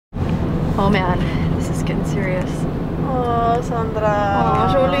Oh man, this is getting serious. Oh, Sandra.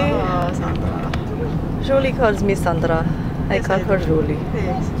 Oh, Julie. Oh, Sandra. Julie calls me Sandra. I Yes, call her Julie.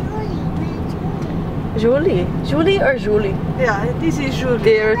 Yes. Julie? Julie or Julie? Yeah, this is Julie.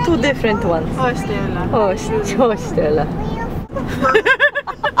 They are two different ones. Oh, Stella. Oh, Stella.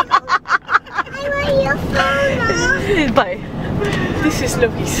 Bye. This is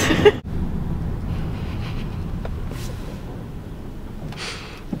Louise.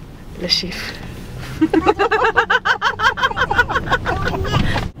 Le chiffre.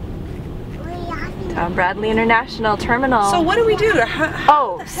 Tom Bradley International Terminal. So what do we do?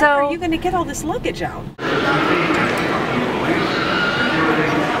 How so are you going to get all this luggage out?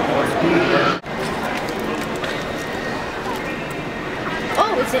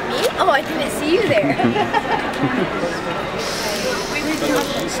 Oh, is it me? Oh, I didn't see you there.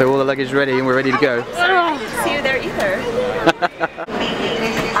 So all the luggage is ready and we're ready to go. Sorry, I didn't see you there either.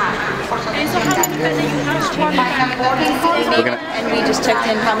 And we just checked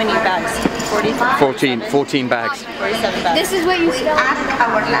in how many bags? 14 bags. 47 bags. This is what you spell. Ask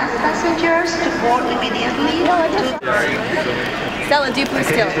our last passengers to board immediately. Stella, do please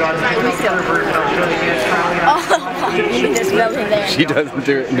still. Please still. Oh, you just wrote it there. She doesn't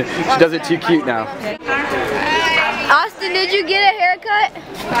do it. She does it too cute now. Austin, did you get a haircut?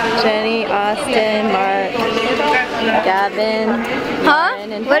 Jenny, Austin, Mark, Gavin. Huh?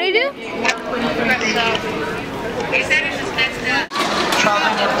 What did you do?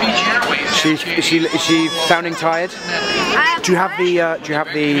 Is she sounding tired? Do you have the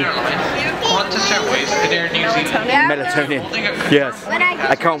melatonin? Yes.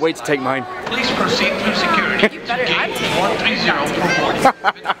 I can't wait to take mine. Please proceed through security to gate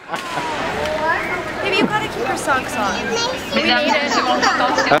 130 Maybe you gotta keep your socks on. We need it.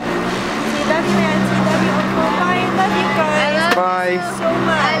 Bye. So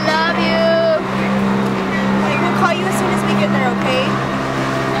much. I love you. We'll call you as soon as we get there, okay?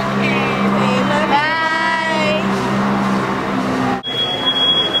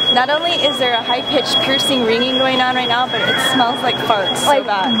 Not only is there a high-pitched piercing ringing going on right now, but it smells like farts so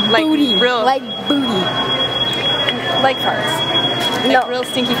bad. Like booty. Real, Like booty. like farts. Like No. real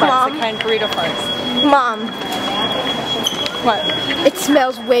stinky farts, Mom. the kind burrito farts. Mom, What? it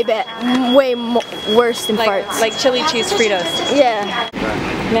smells way worse than farts. Like chili cheese Fritos. Yeah.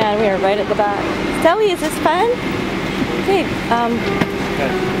 Man, we are right at the back. Stelly, is this fun? Okay,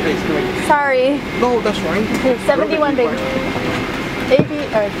 sorry. No, that's fine. 71, baby. AB,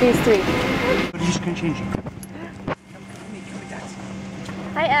 or these three. I'm just going to change it.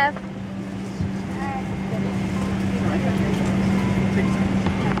 Hi, F.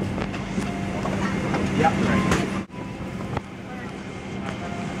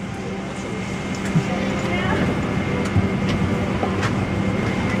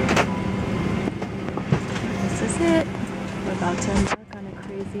 This is it. We're about to embark on a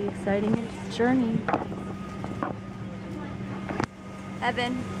crazy, exciting journey.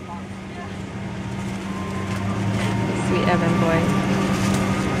 Evan. Sweet Evan boy.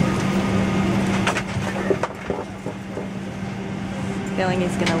 Feeling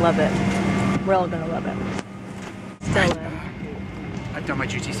he's gonna love it. We're all gonna love it. Stella. I've done my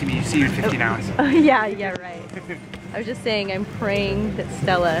duty. See you in 15 hours. Oh yeah, right. I was just saying, I'm praying that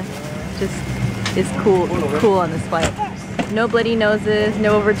Stella just is cool on this flight. No bloody noses,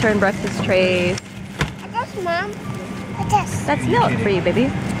 no overturned breakfast trays. That's Mom. That's milk for you, baby.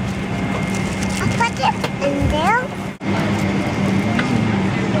 I'll put it in there.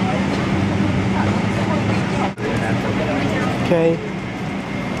 Okay.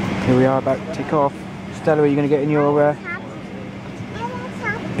 Here we are about to take off. Stella, are you going to get in your? Are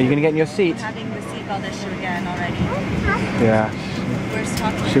you going to get in your seat? Having the seatbelt issue again already. Yeah. Where's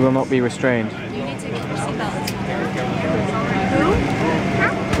Tom? She will not be restrained. You need to get your seatbelt. Who?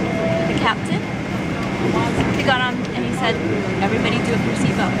 The captain? He got on and he said, everybody do it for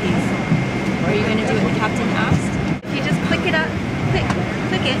seatbelt, please. Are you going to do what the captain asked? If you just click it up,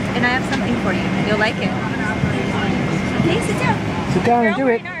 click it, and I have something for you. You'll like it. Okay, sit down. Sit down and do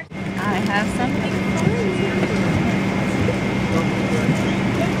it. I have something for you.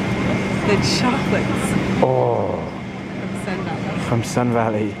 The chocolates. Oh. From Sun Valley. From Sun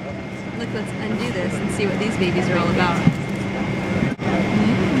Valley. Look, let's undo this and see what these babies are all about.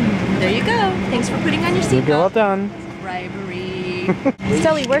 There you go. Thanks for putting on your seatbelt. Well done. Bribery.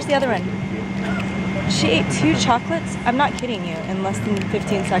 Stelly, where's the other one? She ate 2 chocolates? I'm not kidding you, in less than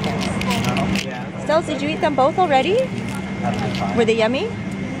 15 seconds. Stells, did you eat them both already? Were they yummy?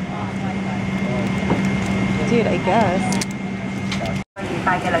 Dude, I guess. Thank you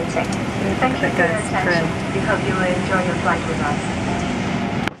for your attention. We hope you will enjoy your flight with us.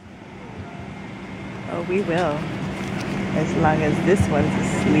 Oh, we will. As long as this one's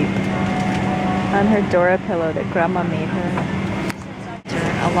asleep. On her Dora pillow that Grandma made her.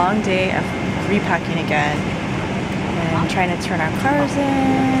 A long day of repacking again. And trying to turn our cars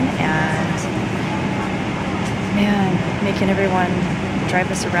in. And man, making everyone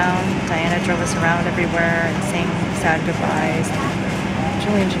drive us around. Diana drove us around everywhere and sang sad goodbyes.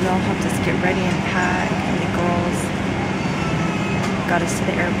 Julie and Jamil helped us get ready and pack. And the girls got us to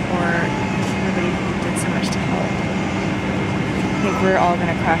the airport. Everybody did so much to help. I think we're all going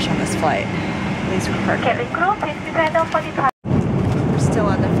to crash on this flight. At least we're part of it. We're still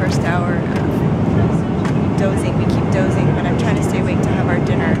on the first hour of dozing. We keep dozing, but I'm trying to stay awake to have our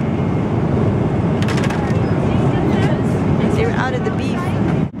dinner. They're out of the beef.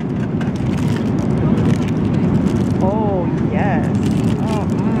 Oh, yes. Oh,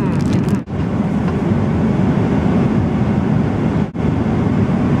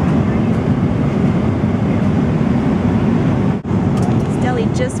 Stelly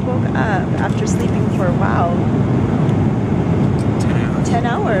just woke up after sleeping for, wow, 10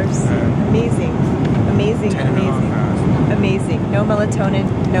 hours. Amazing. Amazing, amazing. Amazing. No melatonin,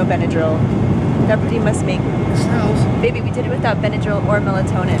 no Benadryl. That pretty must make... Baby, we did it without Benadryl or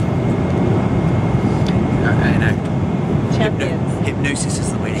melatonin. No. Champions. Hypnosis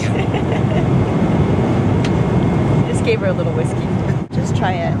is the way to go. Just gave her a little whiskey. Just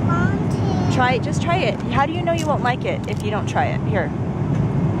try it. Try it. Just try it. How do you know you won't like it if you don't try it? Here.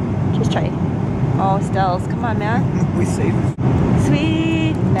 Just try it. Oh, Stells, come on, man. We saved it.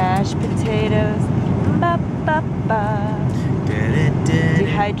 Sweet mashed potatoes. Ba ba ba.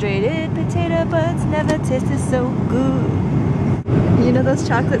 Dehydrated potato buds never tasted so good. You know those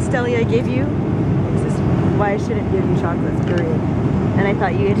chocolates, Stelly, I gave you? This is why I shouldn't give you chocolates, period. And I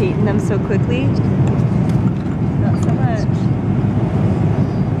thought you had eaten them so quickly. Not so much.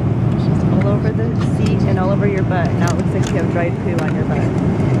 Just all over the seat and all over your butt. Now it looks like you have dried poo on your butt.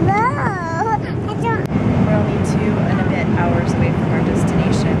 No, I don't. We're only 2.5 hours away from our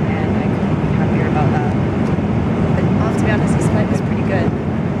destination, and I couldn't be happier about that. But I'll have to be honest, this flight was pretty good.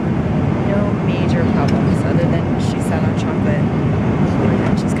 No major problems other than she sat on chocolate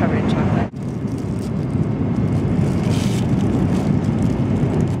and she's covered in chocolate.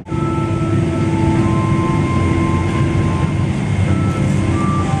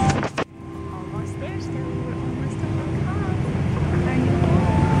 Almost there, Stelly. We're almost at Hong Kong.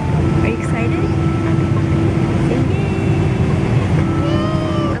 Are you excited?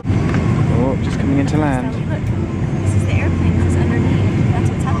 Oh, just coming into land. Stelly, look. This is the airplane. This is underneath. That's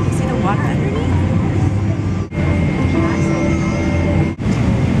what's happening. See the water underneath?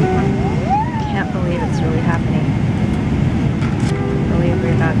 Can't believe it's really happening. Can't believe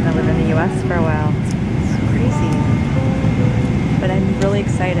we're not going to live in the US for a while. It's crazy. But I'm really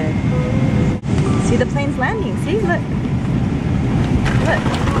excited. See the plane's landing. See? Look. Look.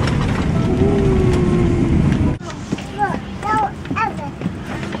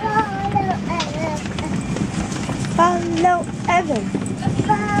 Follow Evan.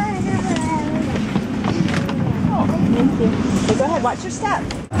 Oh, thank you. Okay, go ahead. Watch your step.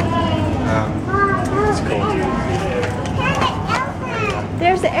 It's cool.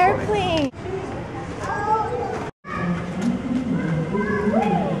 There's the airplane.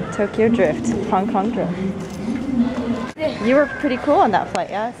 Tokyo Drift, Hong Kong Drift. You were pretty cool on that flight,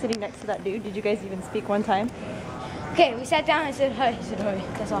 yeah? Sitting next to that dude. Did you guys even speak one time? Okay, we sat down and said hi. He said hi.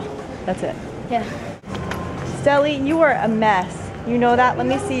 That's all. That's it. Yeah. Stelly, you are a mess. You know that? Let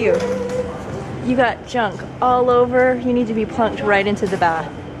me see you. You got junk all over. You need to be plunked right into the bath.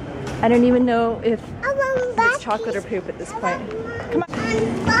 I don't even know if it's chocolate or poop at this point. Come on.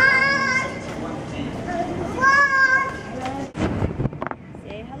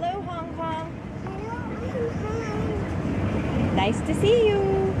 Say hello, Hong Kong. Nice to see you.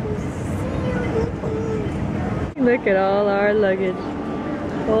 Look at all our luggage.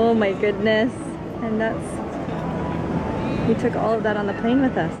 Oh my goodness. And we took all of that on the plane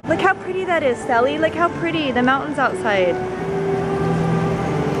with us. Look how pretty that is, Stelly. Look how pretty. The mountains outside.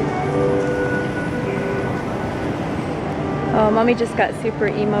 Oh, Mommy just got super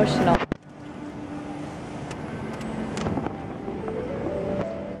emotional.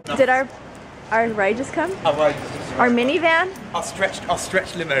 Did our ride just come? Our ride just Our minivan? Our stretch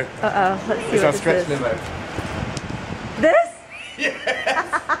limo. Uh-oh, let's see It's what our this stretch is. limo. This? Yes!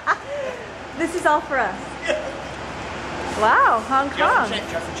 This is all for us. Wow, Hong Kong.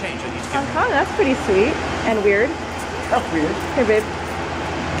 Hong Kong, that's pretty sweet and weird. That's weird. Here, babe.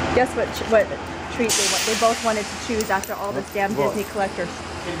 Guess what treat they both wanted to choose after all this damn Disney collectors.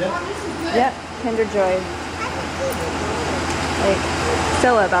 Yep, Kinder Joy. Like,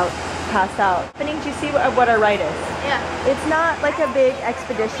 still about pass out. Did you see what our ride is? Yeah. It's not like a big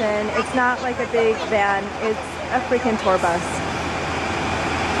expedition. It's not like a big van. It's a freaking tour bus.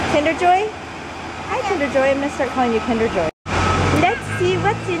 Kinder Joy? Hi Kinder Joy. I'm gonna start calling you Kinder Joy. Let's see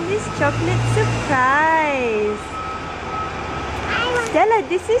what's in this chocolate surprise. Stella,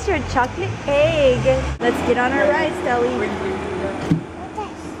 this is your chocolate egg. Let's get on our ride, Stelly.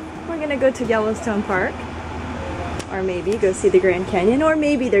 We're gonna go to Yellowstone Park. Or maybe go see the Grand Canyon. Or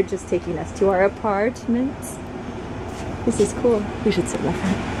maybe they're just taking us to our apartments. This is cool. We should sit in the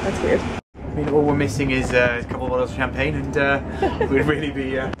front. That's weird. I mean, all we're missing is a couple of bottles of champagne and we'd really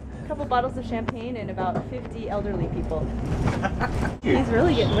be... A couple bottles of champagne and about 50 elderly people. He's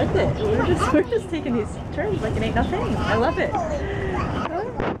really getting with it. We're just taking these turns like it ain't nothing. I love it.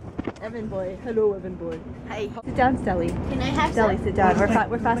 Evan boy. Hello, Evan boy. Hi. Sit down, Stelly. Can I have Stelly, some? sit down.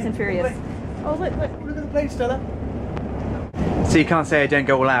 We're fast and furious. Oh, look. Look at the plane, Stella. So you can't say I don't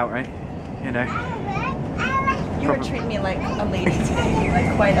go all out, right? You know. You were treating me like a lady today.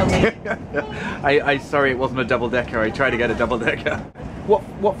 Like quite a lady. I sorry it wasn't a double decker. I tried to get a double decker.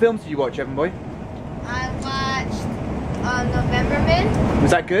 What films did you watch, Evan boy? I watched Novemberman.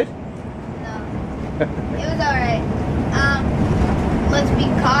 Was that good? No. It was alright. Let's Be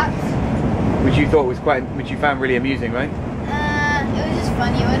Cops. Which you found really amusing, right? It was just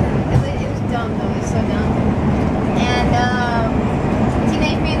funny. It was dumb though. It was so dumb. And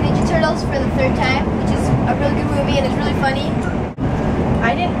Teenage Mutant Ninja Turtles for the third time, which is a really good movie and it's really funny.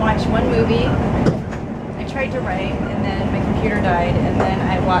 I didn't watch one movie. I tried to write and then my computer died and then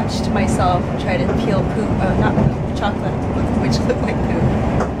I watched myself try to peel poop, not poop, chocolate, which looked like poop,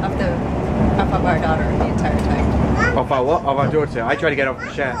 off of our daughter the entire time. Off our what? Off our daughter. I tried to get off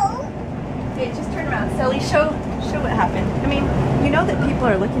the chair. Okay, just turn around. Sally, show what happened. I mean, you know that people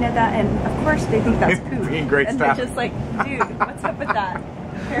are looking at that and of course they think that's poop. Being great and staff. they're just like, dude, what's up with that?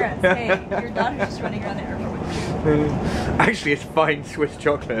 Parents, hey, your daughter's just running around the airport with poop. Actually, it's fine Swiss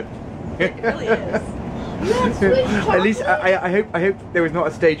chocolate. It really is. At least I hope there was not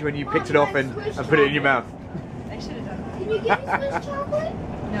a stage when you picked it off and put it in your mouth. I should have done Can you give me Swiss chocolate?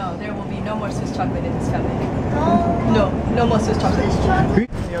 that. No, there will be no more Swiss chocolate in this family. No. No more Swiss chocolate. Swiss chocolate?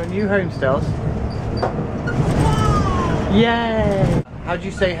 Your new home, Stels. Yay! How do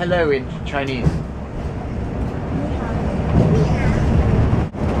you say hello in Chinese?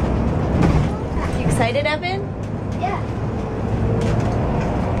 You excited, Evan?